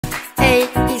A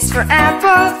is for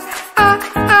apple,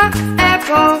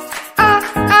 apple,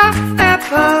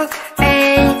 apple. A,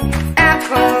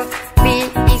 apple. B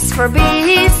is for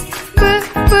bees,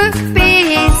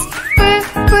 bees,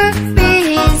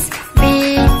 bees. B,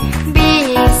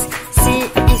 bees. C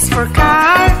is for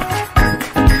car,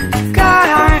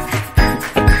 car,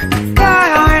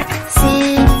 car. C,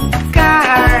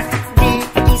 car. D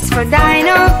is for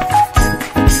dino,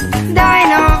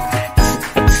 dino,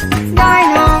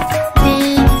 dino. D,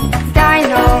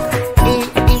 dino. E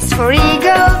is for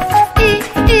eagle,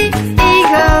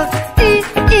 eagle,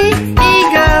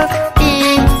 eagle. E,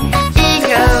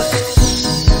 eagle.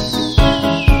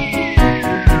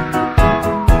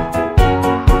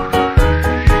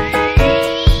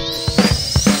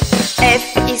 F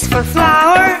is for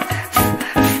flower,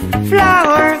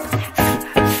 flower,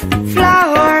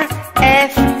 flower.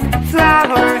 F,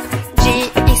 flower. G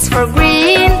is for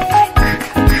green,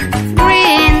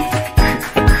 green,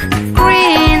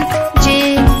 green. G,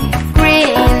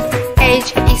 green. H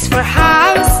is for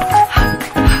house,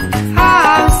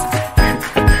 house,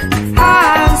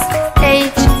 house.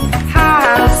 H,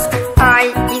 house. I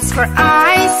is for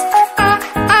eyes,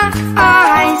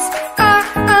 eyes,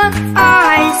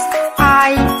 eyes.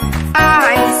 I,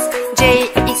 eyes. J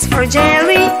is for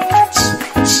jelly,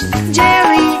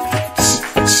 jelly,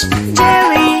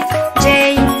 jelly. J,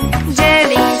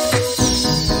 jelly.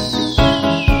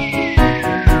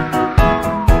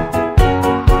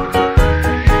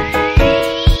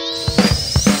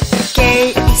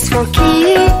 K is for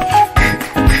key,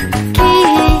 key,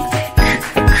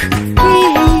 key.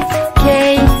 K,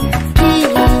 key.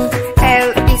 L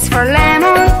is for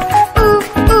lemon,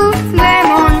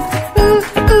 lemon,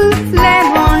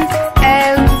 lemon.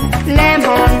 L,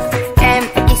 lemon. M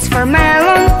is for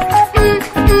melon,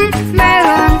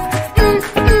 melon,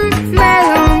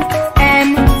 melon. M,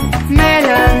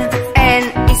 melon. N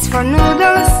is for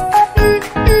noodles,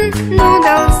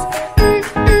 noodles,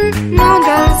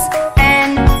 noodles. N,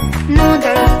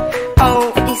 noodle.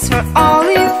 O is for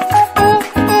olive,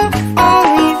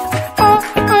 olive,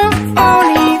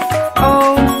 olive. O,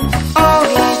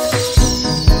 olive.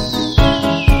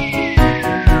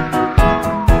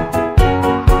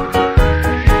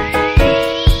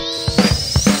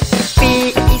 P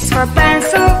is for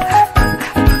pencil,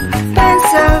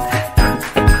 pencil,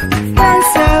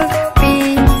 pencil. P,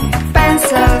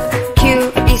 pencil. Q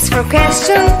is for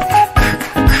question,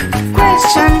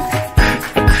 question,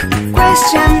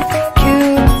 question. Q,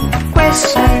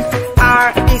 question.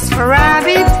 R is for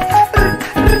rabbit,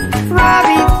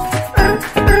 rabbit,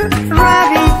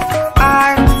 rabbit.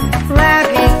 R,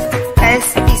 rabbit. S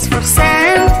is for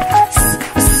sand,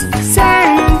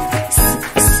 sand,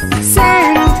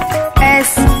 sand. S,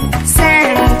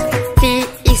 sand. T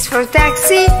is for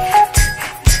taxi,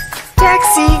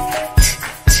 taxi,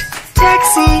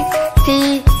 taxi.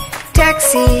 T,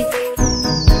 taxi.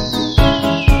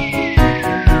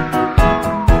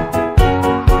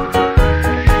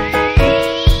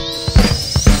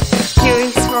 U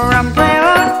is for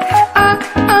umbrella,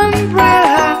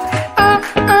 umbrella,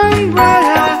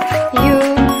 umbrella. U,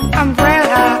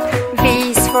 umbrella. V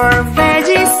is for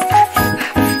veggies,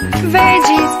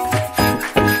 veggies,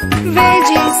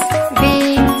 veggies. V,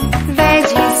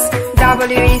 veggies.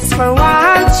 W is for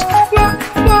watch,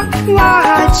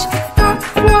 watch,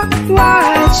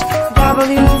 watch.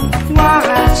 W,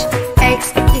 watch. X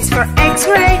is for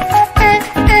X-ray,